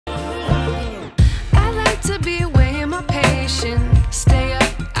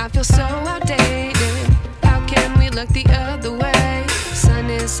look the other way. Sun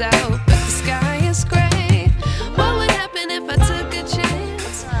is out, but the sky is grey. What would happen if I took a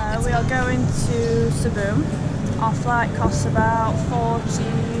chance? We are going to Cebu. Our flight costs about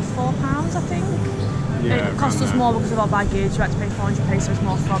 £44, I think. Yeah, it cost us more because of our baggage. We had to pay 400 pesos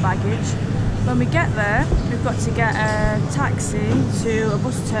more for our baggage. When we get there, we've got to get a taxi to a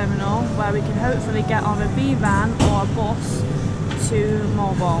bus terminal where we can hopefully get on a V-van or a bus to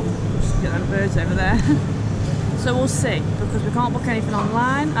Moalboal. Just get them birds over there. So we'll see, because we can't book anything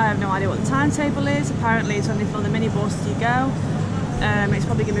online. I have no idea what the timetable is. Apparently it's only for the minibus you go. It's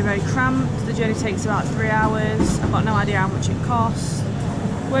probably going to be very cramped. The journey takes about 3 hours. I've got no idea how much it costs.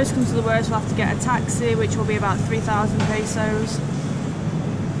 Worst comes to the worst, we'll have to get a taxi, which will be about 3,000 pesos.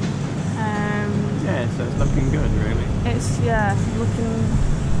 Yeah, so it's looking good, really. It's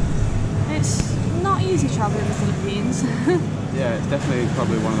not easy travelling in the Philippines. Yeah, it's definitely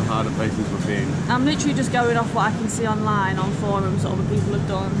probably one of the harder places we've been. I'm literally just going off what I can see online on forums that other people have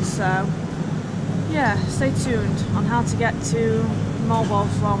done, so yeah, stay tuned on how to get to Moalboal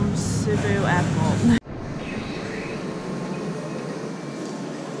from Cebu Airport.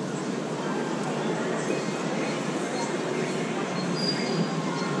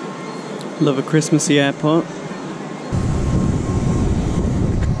 Love a Christmassy airport.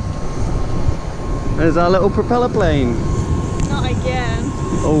 There's our little propeller plane. Not again.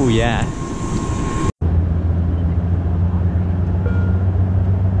 Oh yeah.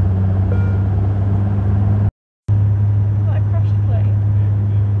 Got a crashed plane.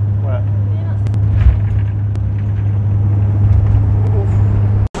 Where?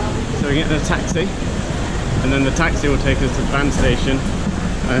 So we get a taxi, and then the taxi will take us to the van station,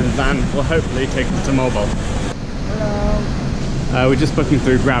 and the van will hopefully take us to Moalboal. Hello. We're just booking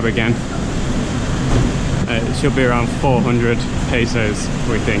through Grab again. It should be around 400 pesos,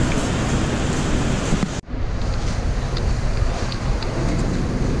 we think.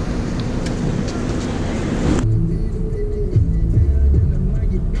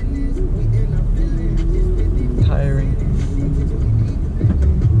 Tiring.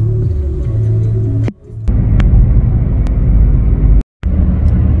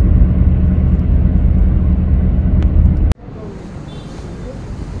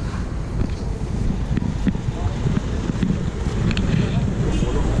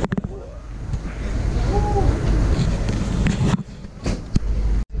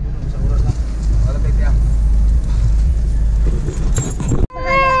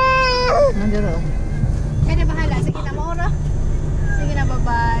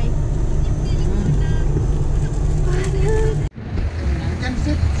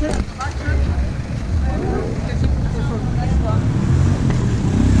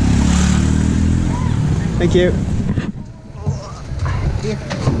 Thank you.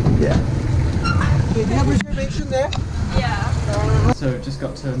 Yeah. Did you have reservation there? Yeah. So we've just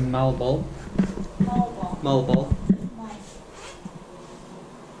got to Moalboal. Moalboal.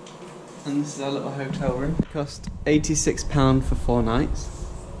 And this is our little hotel room. It cost £86 for 4 nights.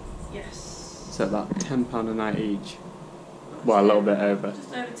 Yes. So about £10 a night each. Well, a little bit over.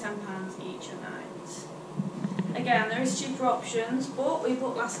 Just over £10 each a night. Again, there is cheaper options, but we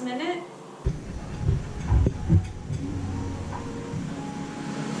booked last minute.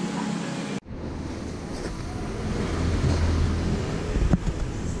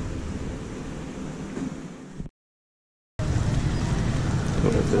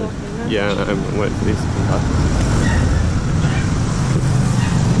 Yeah, I'm waiting for these to come back.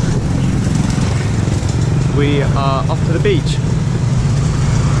 We are off to the beach.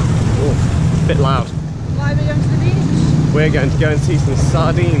 Oh, a bit loud. Why are we going to the beach? We're going to go and see some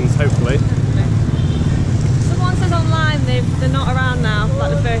sardines, hopefully. Someone says online they're not around now for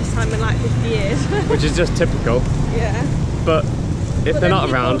like the first time in like 50 years. Which is just typical. Yeah. But if they're not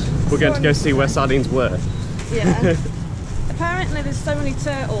around, we're going to go see where sardines were. Yeah. Apparently there's so many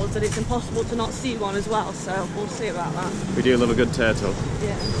turtles that it's impossible to not see one as well, so we'll see about that. We do love a good turtle.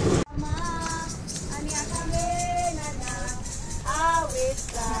 Yeah.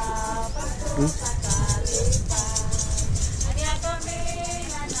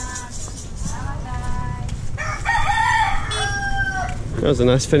 That was a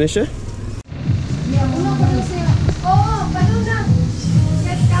nice finisher.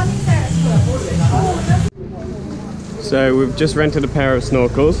 So we've just rented a pair of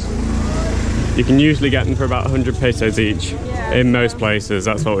snorkels. You can usually get them for about 100 pesos each. Yeah, in most places,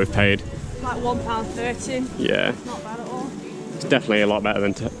 that's what we've paid. Like £1.30. Yeah. Not bad at all. It's definitely a lot better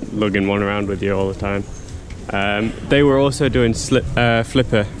than lugging one around with you all the time. They were also doing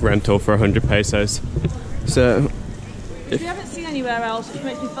flipper rental for 100 pesos. So We haven't seen anywhere else, which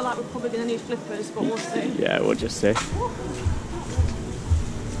makes me feel like we're probably going to need flippers, but we'll see. Yeah, we'll just see.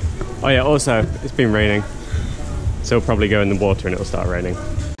 Oh yeah, also, it's been raining. So we'll probably go in the water and it'll start raining.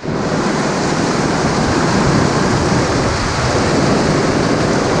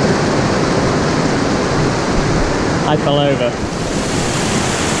 I fell over.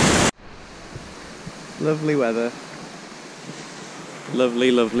 Lovely weather.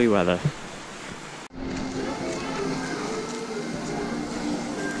 Lovely, lovely weather.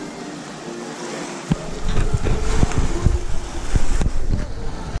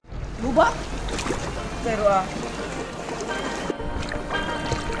 Lupa? Pero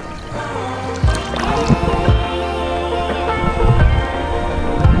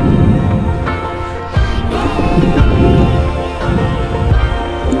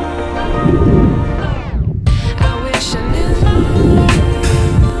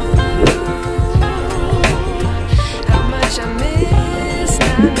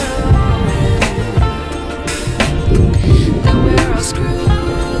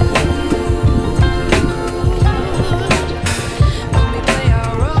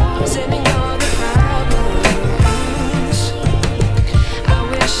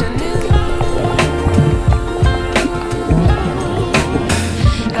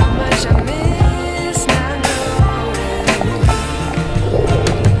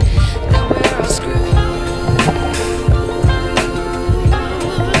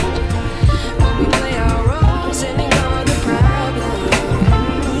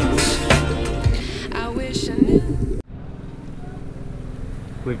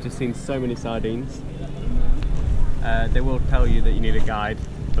We've just seen so many sardines. They will tell you that you need a guide,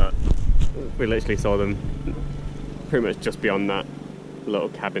 but we literally saw them pretty much just beyond that little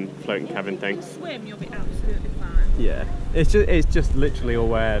cabin, floating cabin thing. Swim, you'll be absolutely fine. Yeah, it's just literally all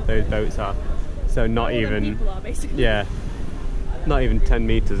where those boats are. So not even, people are, basically. Yeah, not even 10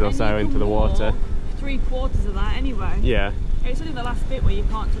 meters or so into the water. 3/4 of that anyway. Yeah. It's only the last bit where you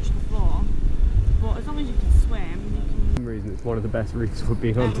can't touch the floor, but as long as you can swim, you can. For some reason, it's one of the best reefs we've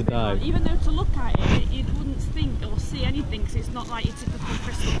been on to dive. Even though to look at it, you wouldn't think or see anything, because it's not like your typical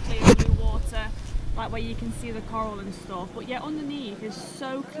crystal clear blue water, like where you can see the coral and stuff. But yet underneath is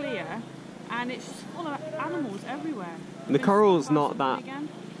so clear, and it's just full of animals everywhere. And the coral's not that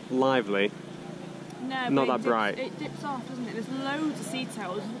lively. No, not that bright. It dips off, doesn't it? There's loads of sea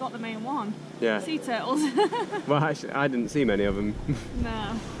turtles. We've got the main one. Yeah. Sea turtles. Well, actually, I didn't see many of them.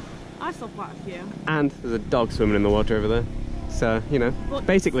 No, I saw quite a few. And there's a dog swimming in the water over there. So, you know, But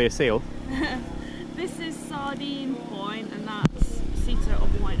basically a seal. This is Sardine Point, and that's Sea Turtle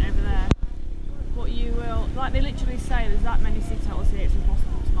Point over there. But you will, like they literally say, there's that many sea turtles here, it's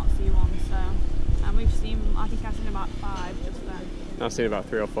impossible to not see one. So, and we've seen, I think I've seen about 5 just then. I've seen about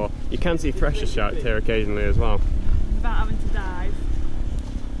 3 or 4. You can see fresher sharks here occasionally as well. Without having to dive.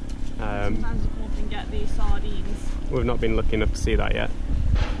 Sometimes you come up and get these sardines. We've not been lucky enough to see that yet.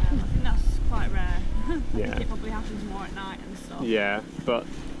 I think that's quite rare. I Yeah. think it probably happens more at night and stuff. Yeah, but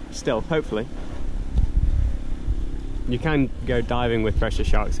still, hopefully. You can go diving with fresher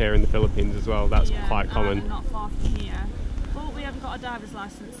sharks here in the Philippines as well. That's quite common. Not far from here. But we haven't got a diver's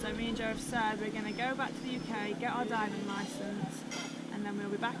licence, so me and Joe have said we're going to go back to the UK, get our diving licence, and then we'll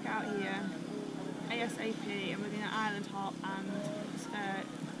be back out here ASAP, and we're going to island hop and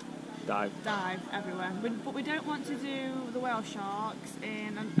dive everywhere. But we don't want to do the whale sharks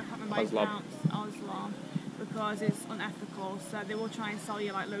in, I can't remember how it's pronounced, Oslo, because it's unethical. So they will try and sell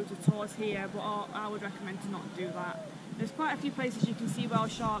you like loads of tours here, but I would recommend to not do that. There's quite a few places you can see whale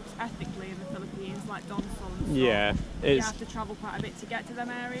sharks ethically in the Philippines, like Donsol and stuff. Yeah, you have to travel quite a bit to get to them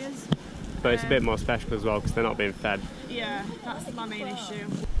areas. But it's a bit more special as well because they're not being fed. Yeah, that's my main issue.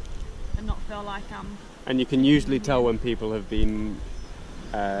 And not feel like I'm... And you can usually tell when people have been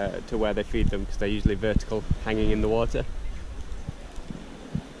to where they feed them because they're usually vertical, hanging in the water.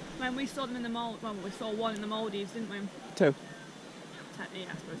 When we saw them in the Maldives, well, we saw one in the Maldives, didn't we? 2. Yeah,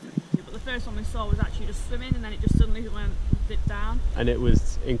 I suppose it's 2. But the first one we saw was actually just swimming, and then it just suddenly dipped down. And it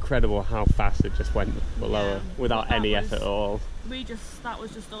was incredible how fast it just went lower without any effort at all. That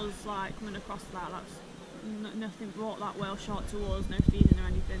was just us like coming across that. Nothing brought that whale shark to us, no feeding or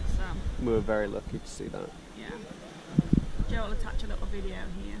anything. So we were very lucky to see that. Yeah. Joe will attach a little video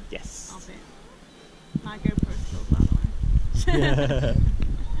here. Yes. Of it. My GoPro still, by the way.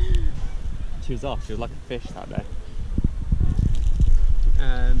 She was off. She was like a fish that day.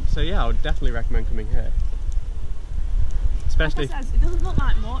 So yeah, I would definitely recommend coming here. Especially. Like I said, it doesn't look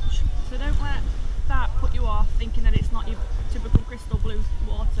like much, so don't let that put you off thinking that it's not your typical crystal blue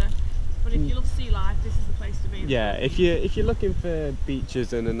water. But if you love sea life, this is the place to be. Yeah, if you're looking for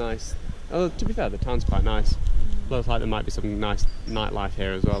beaches and a nice. Oh, to be fair, the town's quite nice. Looks like there might be some nice nightlife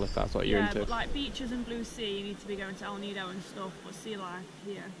here as well, if that's what you're into. But like beaches and blue sea, you need to be going to El Nido and stuff, but sea life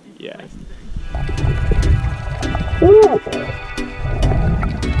here is the Yeah. place to be.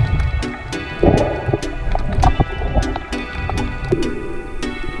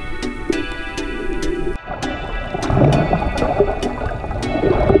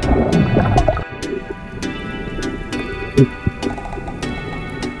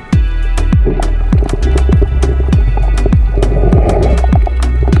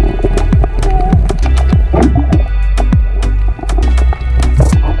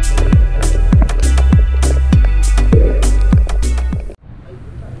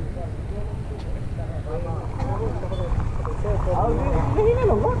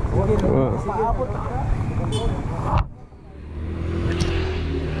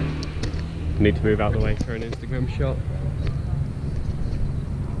 Need to move out the way for an Instagram shot.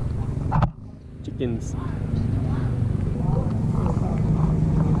 Chickens.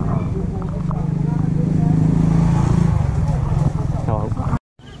 Hello.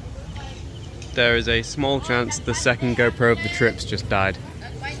 There is a small chance the second GoPro of the trip's just died,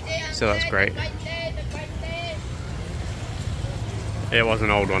 so that's great. It was an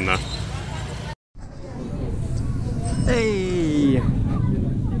old one though. Hey!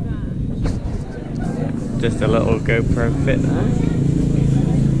 Just a little GoPro fit there.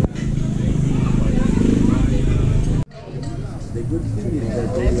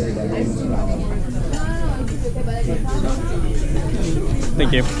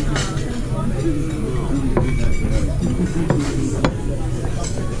 Thank you.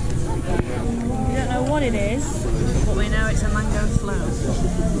 We don't know what it is, but we know it's a mango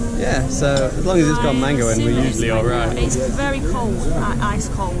float. Yeah, so as long as it's got mango in, we're usually alright. It's very cold, ice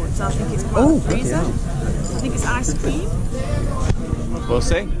cold, so I think it's quite a freezer. Yeah. I think it's ice cream. We'll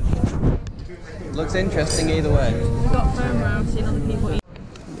see. Looks interesting either way. We've got FOMO, seeing other people eat.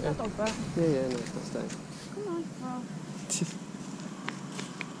 Yeah, no, that's fine. Come on, well.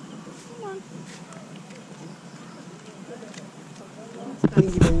 Come on.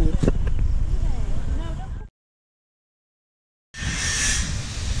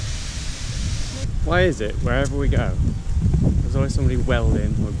 Why is it, wherever we go, there's always somebody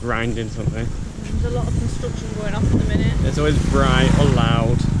welding or grinding something? There's a lot of construction going off at the minute. It's always bright or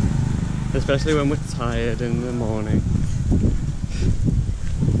loud, especially when we're tired in the morning.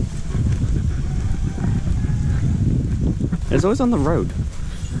 It's always on the road.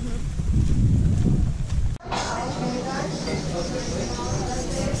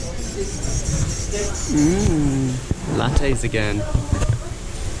 Lattes again.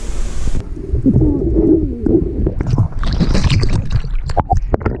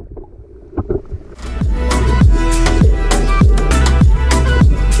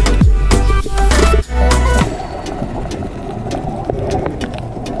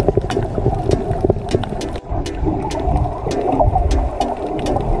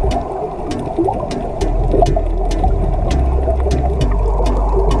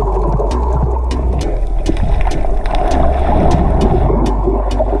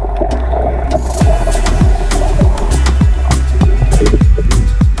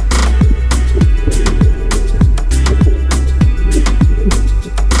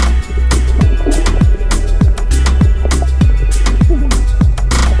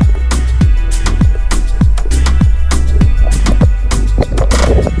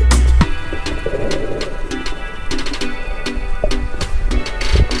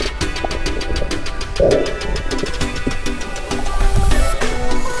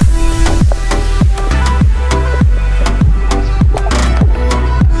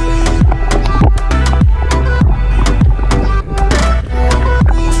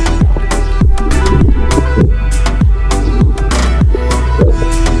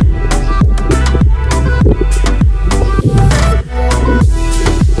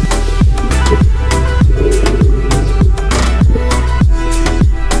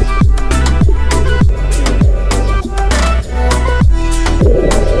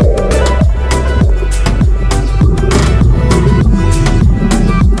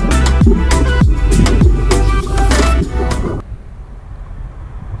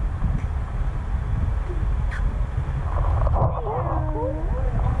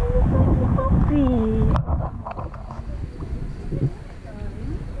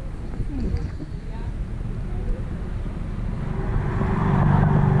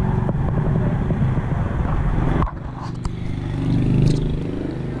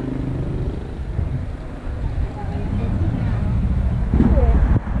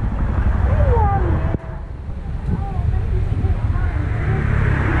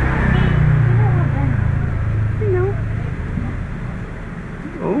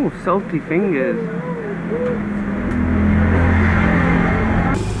 salty fingers.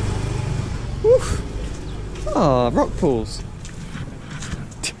 Woof. Ah, rock pools.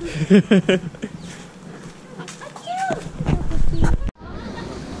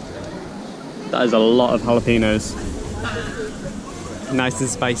 That is a lot of jalapenos. Nice and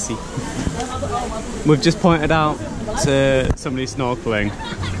spicy. We've just pointed out to somebody snorkeling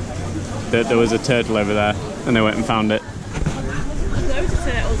that there was a turtle over there, and they went and found it. Loads of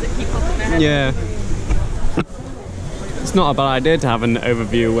turtles that keep popping their head. Yeah. It's not a bad idea to have an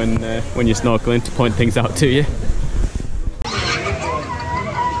overview when you're snorkeling, to point things out to you.